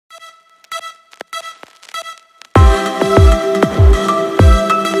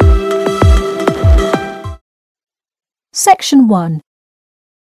Section 1.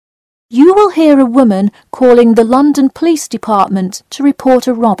 You will hear a woman calling the London Police Department to report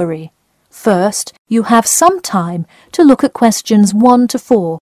a robbery. First, you have some time to look at questions 1 to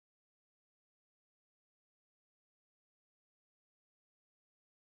 4.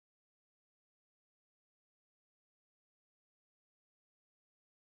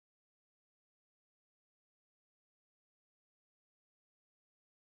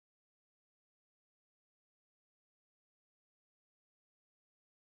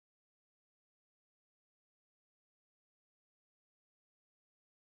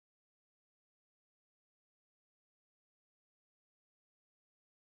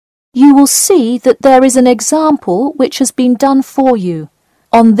 You will see that there is an example which has been done for you.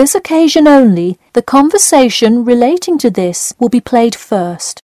 On this occasion only, the conversation relating to this will be played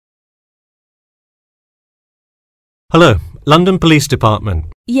first. Hello, London Police Department.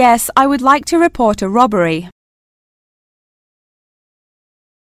 Yes, I would like to report a robbery.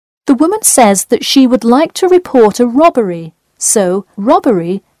 The woman says that she would like to report a robbery, so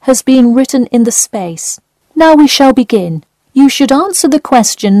robbery has been written in the space. Now we shall begin. You should answer the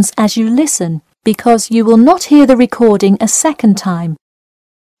questions as you listen, because you will not hear the recording a second time.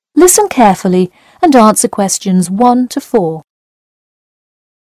 Listen carefully and answer questions 1 to 4.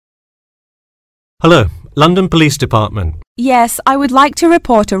 Hello, London Police Department. Yes, I would like to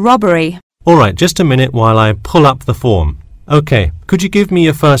report a robbery. All right, just a minute while I pull up the form. OK, could you give me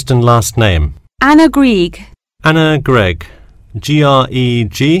your first and last name? Anna Grieg. Anna Grieg.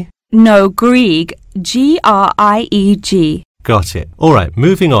 G-R-E-G? No, Grieg. G-R-I-E-G. Got it. All right,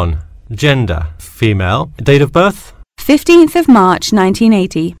 moving on. Gender, female. Date of birth? 15th of March,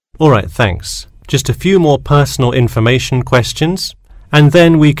 1980. All right, thanks. Just a few more personal information questions, and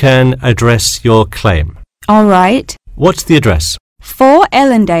then we can address your claim. All right. What's the address? 4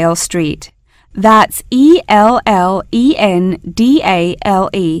 Ellendale Street. That's Ellendale.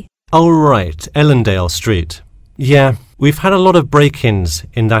 Oh, right, Ellendale Street. Yeah, we've had a lot of break-ins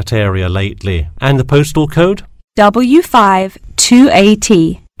in that area lately. And the postal code? W5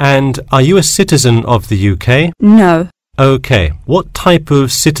 2AT. And are you a citizen of the UK? No. OK. What type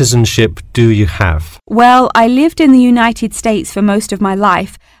of citizenship do you have? Well, I lived in the United States for most of my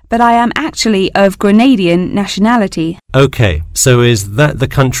life, but I am actually of Grenadian nationality. OK. So is that the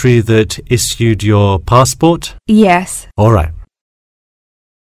country that issued your passport? Yes. All right.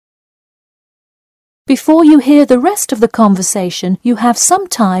 Before you hear the rest of the conversation, you have some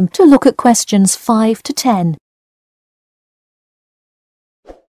time to look at questions 5 to 10.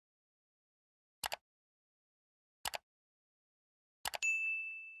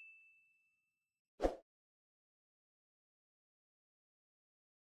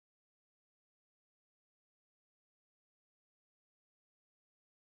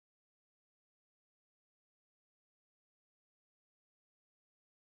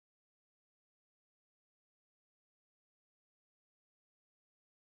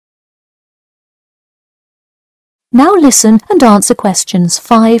 Now listen and answer questions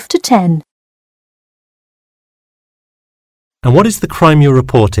 5 to 10. And what is the crime you're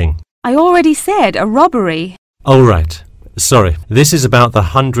reporting? I already said a robbery. Oh, right. Sorry. This is about the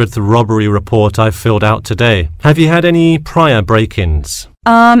 100th robbery report I've filled out today. Have you had any prior break-ins?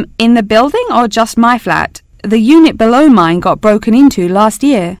 In the building or just my flat? The unit below mine got broken into last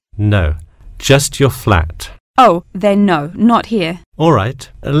year. No, just your flat. Oh, then no, not here. All right.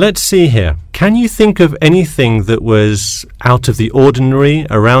 Let's see here. Can you think of anything that was out of the ordinary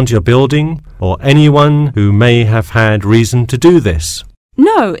around your building, or anyone who may have had reason to do this?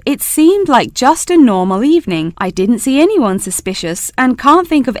 No, it seemed like just a normal evening. I didn't see anyone suspicious and can't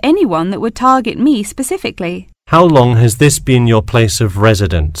think of anyone that would target me specifically. How long has this been your place of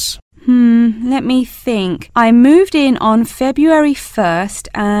residence? Let me think. I moved in on February 1st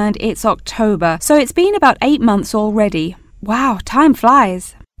and it's October, so it's been about 8 months already. Wow, time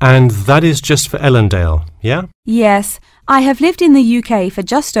flies. And that is just for Ellendale, yeah? Yes, I have lived in the UK for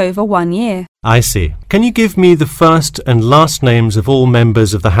just over 1 year. I see. Can you give me the first and last names of all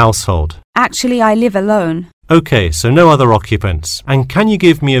members of the household? Actually, I live alone. OK, so no other occupants. And can you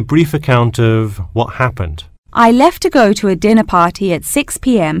give me a brief account of what happened? I left to go to a dinner party at 6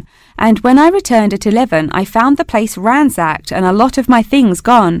 p.m. and when I returned at 11, I found the place ransacked and a lot of my things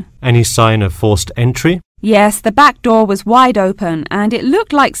gone. Any sign of forced entry? Yes, the back door was wide open and it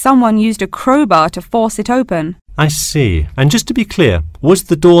looked like someone used a crowbar to force it open. I see. And just to be clear, was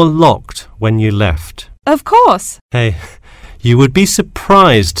the door locked when you left? Of course. Hey, you would be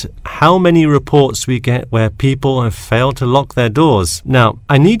surprised how many reports we get where people have failed to lock their doors. Now,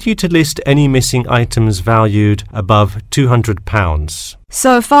 I need you to list any missing items valued above £200.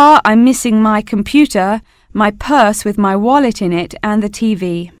 So far, I'm missing my computer, my purse with my wallet in it, and the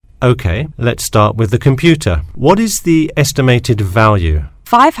TV. OK, let's start with the computer. What is the estimated value?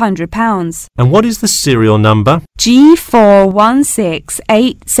 £500. And what is the serial number?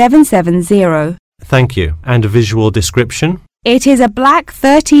 G41687770. Thank you. And a visual description? It is a black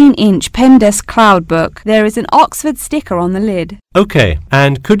 13-inch PEMDAS cloud book. There is an Oxford sticker on the lid. OK,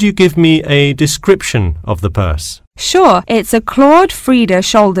 and could you give me a description of the purse? Sure, it's a Claude Frieda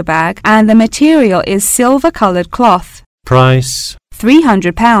shoulder bag and the material is silver-coloured cloth. Price?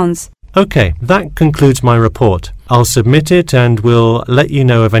 £300. OK, that concludes my report. I'll submit it and we'll let you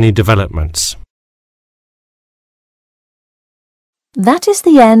know of any developments. That is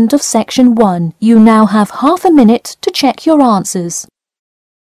the end of section 1. You now have half a minute to check your answers.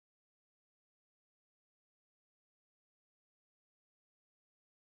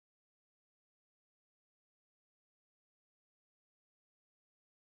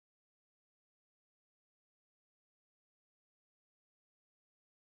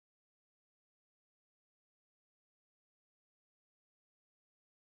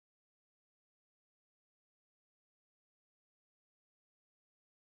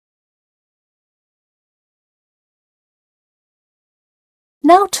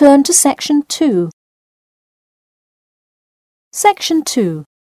 Now turn to section 2. Section 2.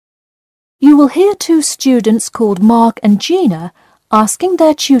 You will hear two students called Mark and Gina asking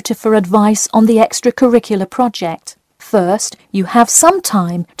their tutor for advice on the extracurricular project. First, you have some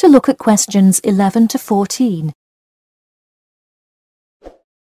time to look at questions 11 to 14.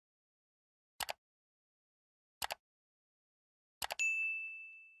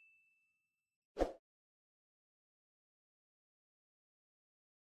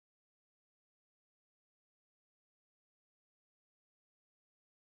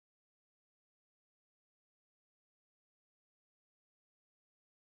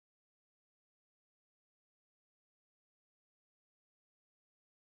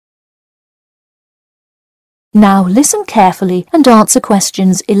 Now listen carefully and answer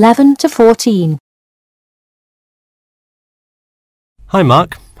questions 11 to 14. Hi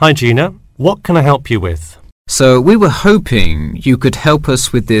Mark. Hi Gina. What can I help you with? So we were hoping you could help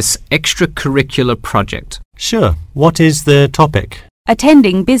us with this extracurricular project. Sure. What is the topic?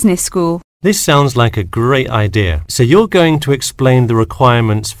 Attending business school. This sounds like a great idea. So you're going to explain the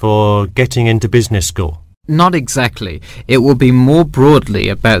requirements for getting into business school? Not exactly. It will be more broadly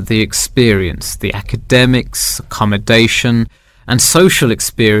about the experience, the academics, accommodation, and social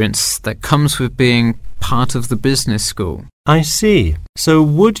experience that comes with being part of the business school. I see. So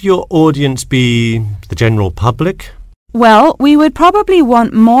would your audience be the general public? Well, we would probably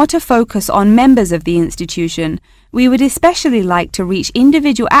want more to focus on members of the institution. We would especially like to reach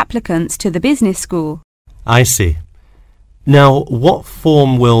individual applicants to the business school. I see. Now, what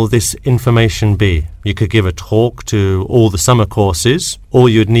form will this information be? You could give a talk to all the summer courses. All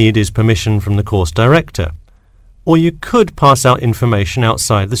you'd need is permission from the course director. Or you could pass out information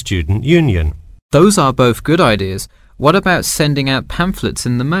outside the student union. Those are both good ideas. What about sending out pamphlets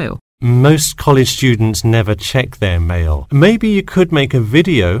in the mail? Most college students never check their mail. Maybe you could make a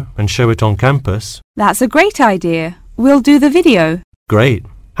video and show it on campus. That's a great idea. We'll do the video. Great.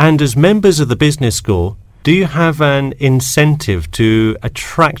 And as members of the business school, do you have an incentive to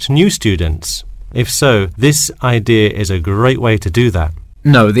attract new students? If so, this idea is a great way to do that.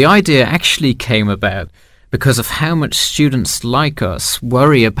 No, the idea actually came about because of how much students like us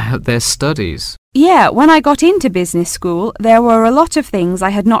worry about their studies. Yeah, when I got into business school, there were a lot of things I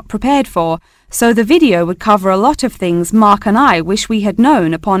had not prepared for, so the video would cover a lot of things Mark and I wish we had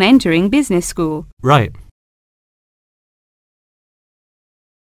known upon entering business school. Right.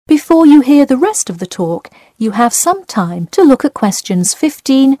 Before you hear the rest of the talk, you have some time to look at questions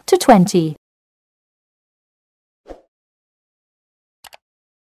 15 to 20.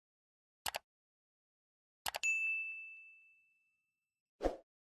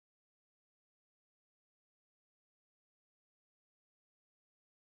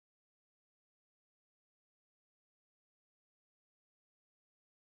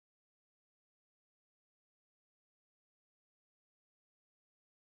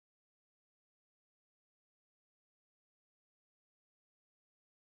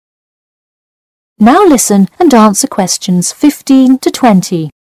 Now listen and answer questions 15 to 20.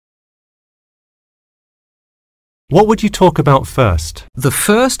 What would you talk about first? The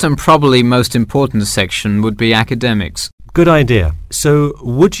first and probably most important section would be academics. Good idea. So,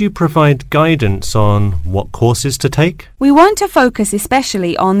 would you provide guidance on what courses to take? We want to focus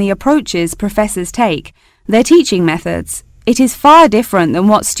especially on the approaches professors take, their teaching methods. It is far different than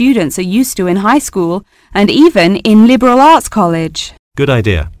what students are used to in high school and even in liberal arts college. good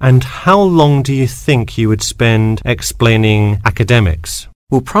idea. And how long do you think you would spend explaining academics?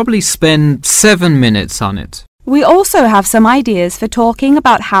 We'll probably spend 7 minutes on it. We also have some ideas for talking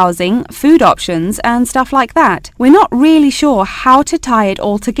about housing, food options and stuff like that. We're not really sure how to tie it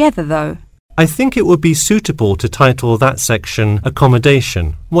all together though. I think it would be suitable to title that section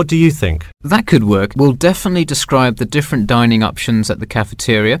Accommodation. What do you think? That could work. We'll definitely describe the different dining options at the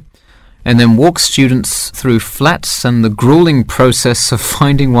cafeteria and then walk students through flats and the grueling process of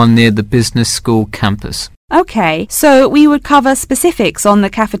finding one near the business school campus. Okay, so we would cover specifics on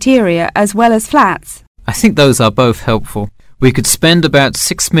the cafeteria as well as flats. I think those are both helpful. We could spend about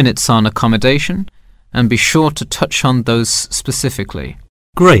 6 minutes on accommodation and be sure to touch on those specifically.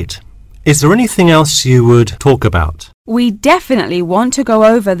 Great. Is there anything else you would talk about? We definitely want to go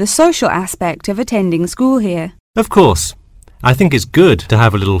over the social aspect of attending school here. Of course. I think it's good to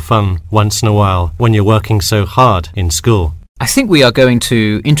have a little fun once in a while when you're working so hard in school. I think we are going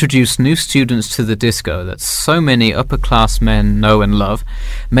to introduce new students to the disco that so many upper-class men know and love.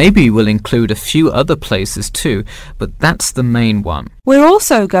 Maybe we'll include a few other places too, but that's the main one. We're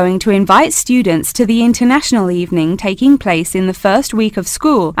also going to invite students to the international evening taking place in the first week of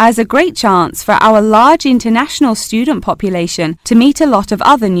school as a great chance for our large international student population to meet a lot of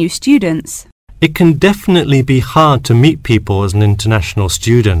other new students. It can definitely be hard to meet people as an international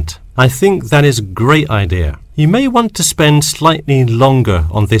student. I think that is a great idea. You may want to spend slightly longer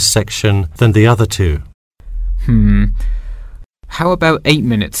on this section than the other two. How about 8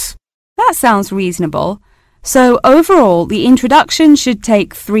 minutes? That sounds reasonable. So overall, the introduction should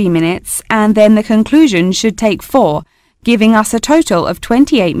take 3 minutes and then the conclusion should take 4, giving us a total of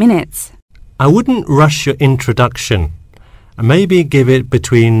 28 minutes. I wouldn't rush your introduction. Maybe give it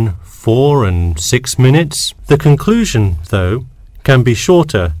between 4 and 6 minutes. The conclusion, though, can be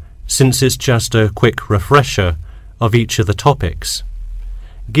shorter since it's just a quick refresher of each of the topics.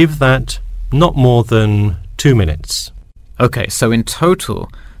 Give that not more than 2 minutes. Okay, so in total,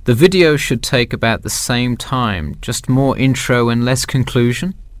 the video should take about the same time, just more intro and less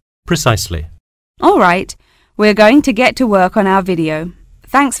conclusion? Precisely. All right, we're going to get to work on our video.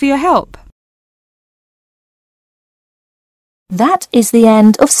 Thanks for your help. That is the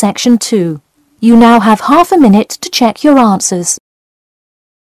end of section 2. You now have half a minute to check your answers.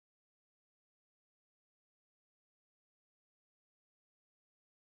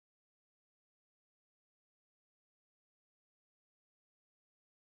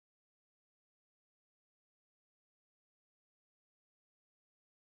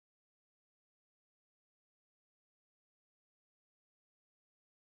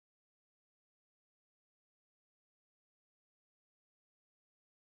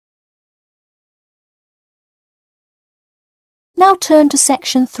 Now turn to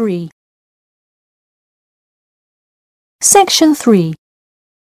section 3. Section 3.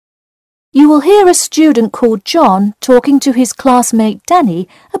 You will hear a student called John talking to his classmate Danny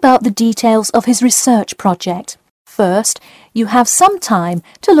about the details of his research project. First, you have some time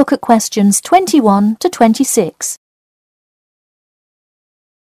to look at questions 21 to 26.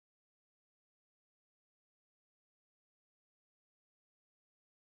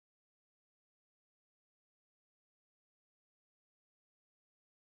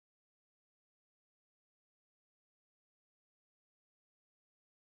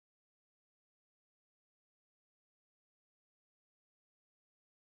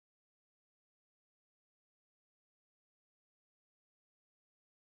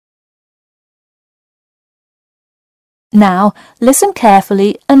 Now, listen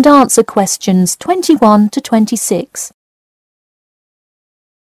carefully and answer questions 21 to 26.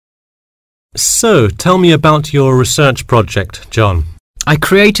 So, tell me about your research project, John. I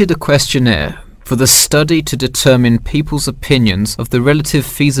created a questionnaire for the study to determine people's opinions of the relative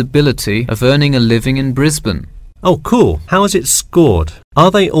feasibility of earning a living in Brisbane. Oh, cool. How is it scored?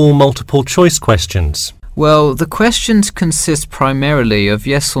 Are they all multiple choice questions? Well, the questions consist primarily of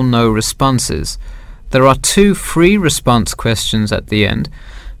yes or no responses. There are 2 free response questions at the end.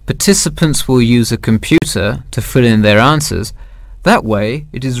 Participants will use a computer to fill in their answers. That way,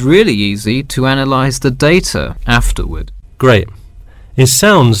 it is really easy to analyze the data afterward. Great. It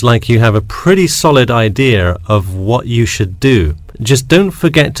sounds like you have a pretty solid idea of what you should do. Just don't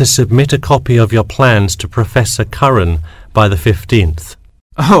forget to submit a copy of your plans to Professor Curran by the 15th.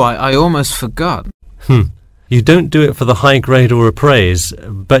 Oh, I almost forgot. You don't do it for the high grade or appraise,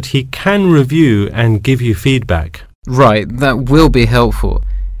 but he can review and give you feedback. Right, that will be helpful.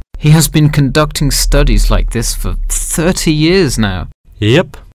 He has been conducting studies like this for 30 years now.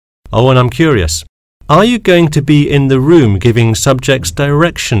 Yep. Oh, and I'm curious. Are you going to be in the room giving subjects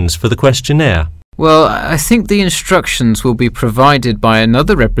directions for the questionnaire? Well, I think the instructions will be provided by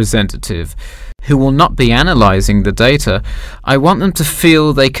another representative who will not be analysing the data. I want them to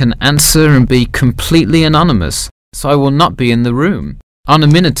feel they can answer and be completely anonymous, so I will not be in the room.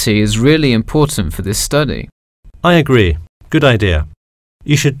 Anonymity is really important for this study. I agree. Good idea.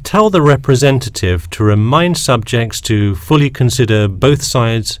 You should tell the representative to remind subjects to fully consider both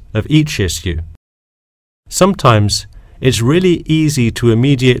sides of each issue. Sometimes it's really easy to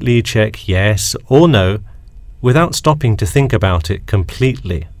immediately check yes or no without stopping to think about it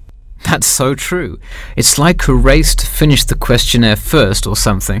completely. That's so true. It's like a race to finish the questionnaire first or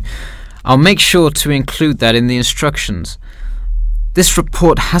something. I'll make sure to include that in the instructions. This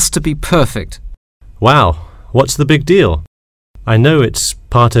report has to be perfect. Wow, what's the big deal? I know it's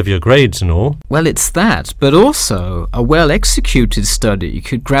part of your grades and all. Well, it's that, but also a well-executed study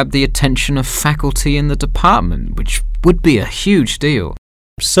could grab the attention of faculty in the department, which would be a huge deal.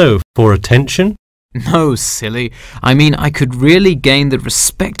 So, for attention? No, silly. I mean, I could really gain the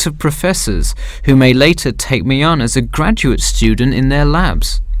respect of professors who may later take me on as a graduate student in their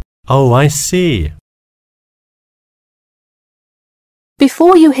labs. Oh, I see.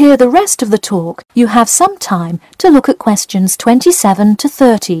 Before you hear the rest of the talk, you have some time to look at questions 27 to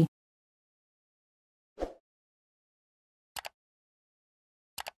 30.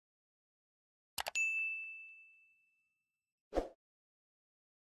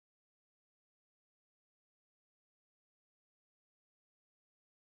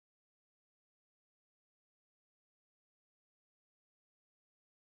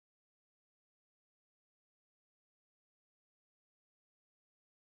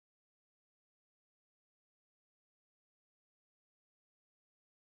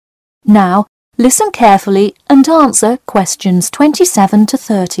 Now, listen carefully and answer questions 27 to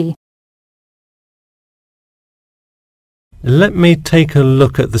 30. Let me take a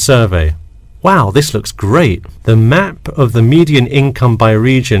look at the survey. Wow, this looks great. The map of the median income by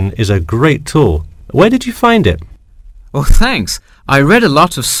region is a great tool. Where did you find it? Oh, thanks. I read a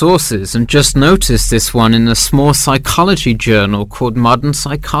lot of sources and just noticed this one in a small psychology journal called Modern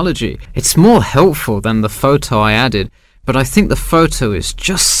Psychology. It's more helpful than the photo I added, but I think the photo is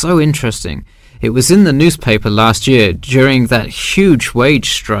just so interesting. It was in the newspaper last year during that huge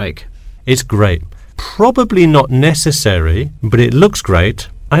wage strike. It's great. Probably not necessary, but it looks great.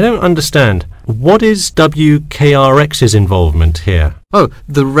 I don't understand. What is WKRX's involvement here? Oh,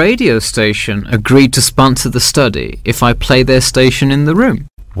 the radio station agreed to sponsor the study if I play their station in the room.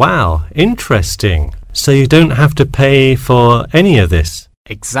 Wow, interesting. So you don't have to pay for any of this?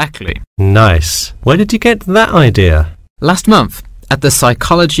 Exactly. Nice. Where did you get that idea? Last month, at the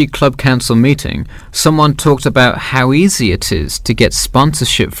Psychology Club Council meeting, someone talked about how easy it is to get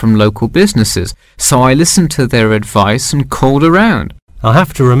sponsorship from local businesses, so I listened to their advice and called around. I'll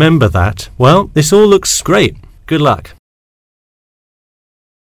have to remember that. Well, this all looks great. Good luck.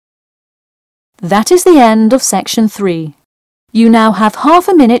 That is the end of section 3. You now have half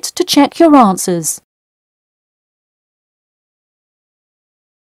a minute to check your answers.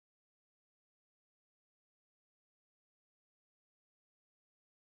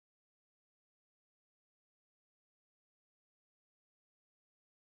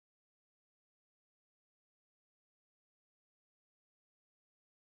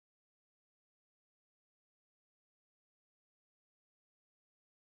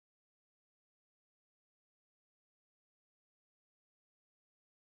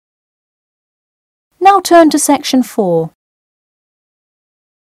 Now turn to section 4.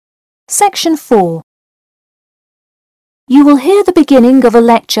 Section 4. You will hear the beginning of a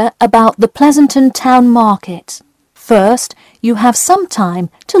lecture about the Pleasanton Town Market. First, you have some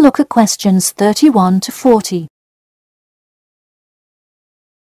time to look at questions 31 to 40.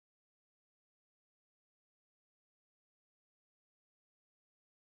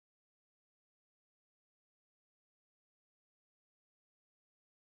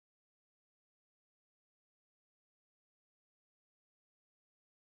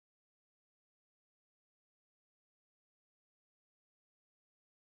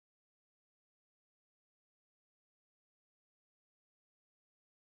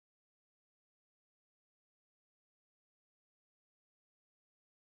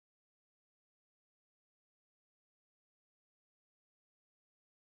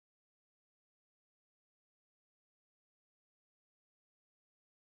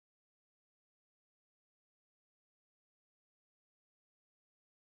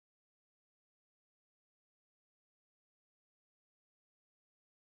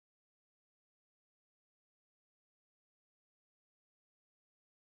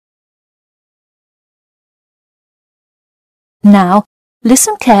 Now,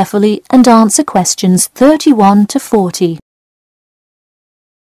 Listen carefully and answer questions 31 to 40.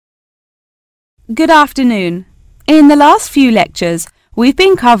 Good afternoon. In the last few lectures, we've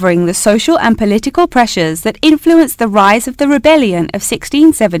been covering the social and political pressures that influenced the rise of the rebellion of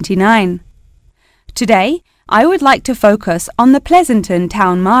 1679. Today, I would like to focus on the Pleasanton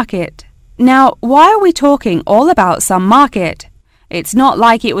town market. Now, why are we talking all about some market? It's not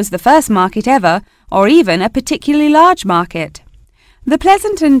like it was the first market ever, or even a particularly large market. The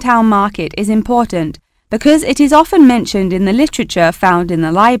Pleasanton town market is important because it is often mentioned in the literature found in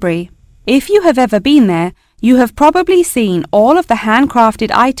the library. If you have ever been there, you have probably seen all of the handcrafted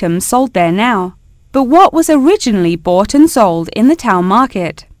items sold there now. But what was originally bought and sold in the town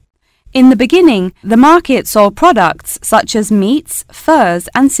market? In the beginning, the market sold products such as meats, furs,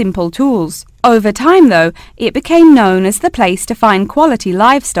 and simple tools. Over time, though, it became known as the place to find quality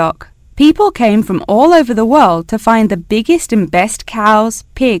livestock. People came from all over the world to find the biggest and best cows,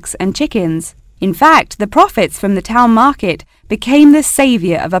 pigs, and chickens. In fact, the profits from the town market became the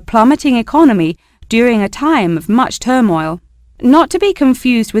savior of a plummeting economy during a time of much turmoil. Not to be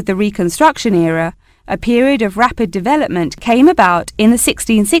confused with the Reconstruction era, a period of rapid development came about in the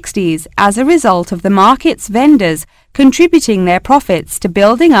 1660s as a result of the market's vendors contributing their profits to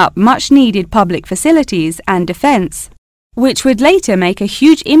building up much-needed public facilities and defense, which would later make a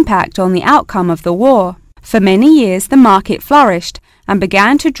huge impact on the outcome of the war. For many years, the market flourished and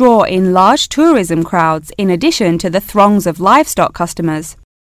began to draw in large tourism crowds in addition to the throngs of livestock customers.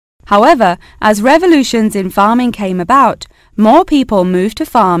 However, as revolutions in farming came about, more people moved to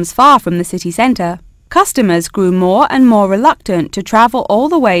farms far from the city centre. Customers grew more and more reluctant to travel all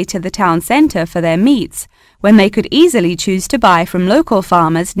the way to the town centre for their meats, when they could easily choose to buy from local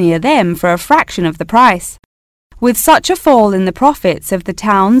farmers near them for a fraction of the price. With such a fall in the profits of the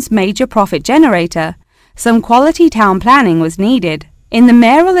town's major profit generator, some quality town planning was needed. In the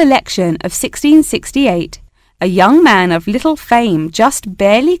mayoral election of 1668, a young man of little fame just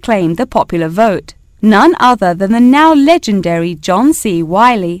barely claimed the popular vote, none other than the now legendary John C.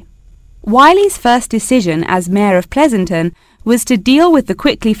 Wiley. Wiley's first decision as mayor of Pleasanton was to deal with the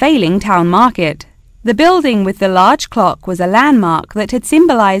quickly failing town market. The building with the large clock was a landmark that had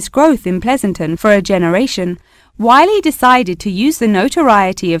symbolized growth in Pleasanton for a generation. Wiley decided to use the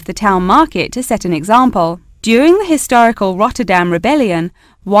notoriety of the town market to set an example. During the historical Rotterdam Rebellion,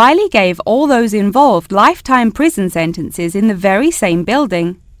 Wiley gave all those involved lifetime prison sentences in the very same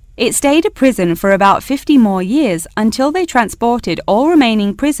building. It stayed a prison for about 50 more years until they transported all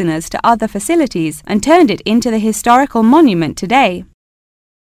remaining prisoners to other facilities and turned it into the historical monument today.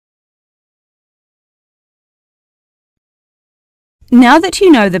 Now that you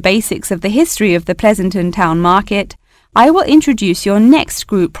know the basics of the history of the Pleasanton town market, I will introduce your next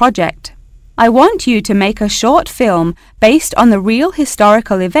group project. I want you to make a short film based on the real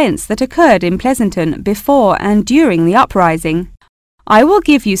historical events that occurred in Pleasanton before and during the uprising. I will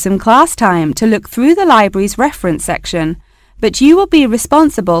give you some class time to look through the library's reference section, but you will be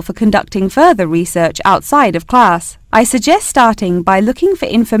responsible for conducting further research outside of class. I suggest starting by looking for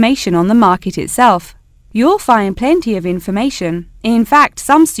information on the market itself. You'll find plenty of information. In fact,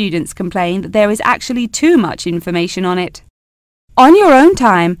 some students complain that there is actually too much information on it. On your own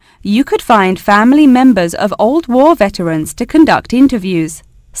time, you could find family members of old war veterans to conduct interviews.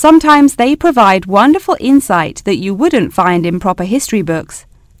 Sometimes they provide wonderful insight that you wouldn't find in proper history books.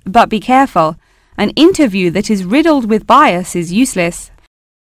 But be careful, an interview that is riddled with bias is useless.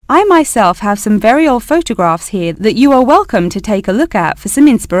 I myself have some very old photographs here that you are welcome to take a look at for some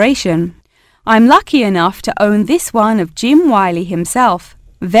inspiration. I'm lucky enough to own this one of Jim Wiley himself.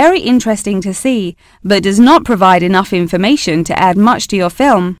 Very interesting to see, but does not provide enough information to add much to your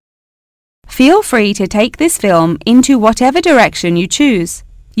film. Feel free to take this film into whatever direction you choose.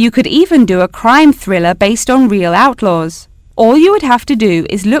 You could even do a crime thriller based on real outlaws. All you would have to do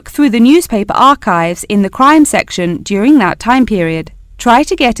is look through the newspaper archives in the crime section during that time period. Try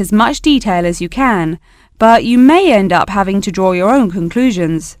to get as much detail as you can, but you may end up having to draw your own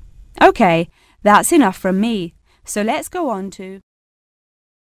conclusions. Okay, that's enough from me, so let's go on to...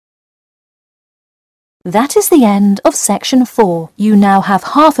 That is the end of section 4. You now have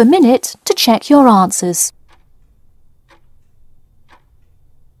half a minute to check your answers.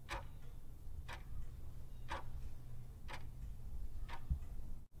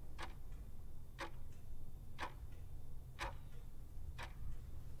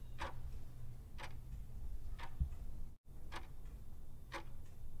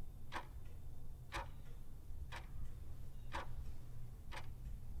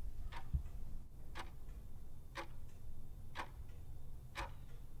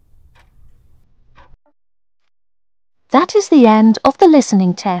 That is the end of the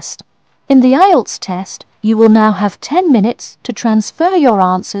listening test. In the IELTS test, you will now have 10 minutes to transfer your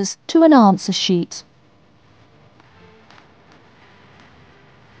answers to an answer sheet.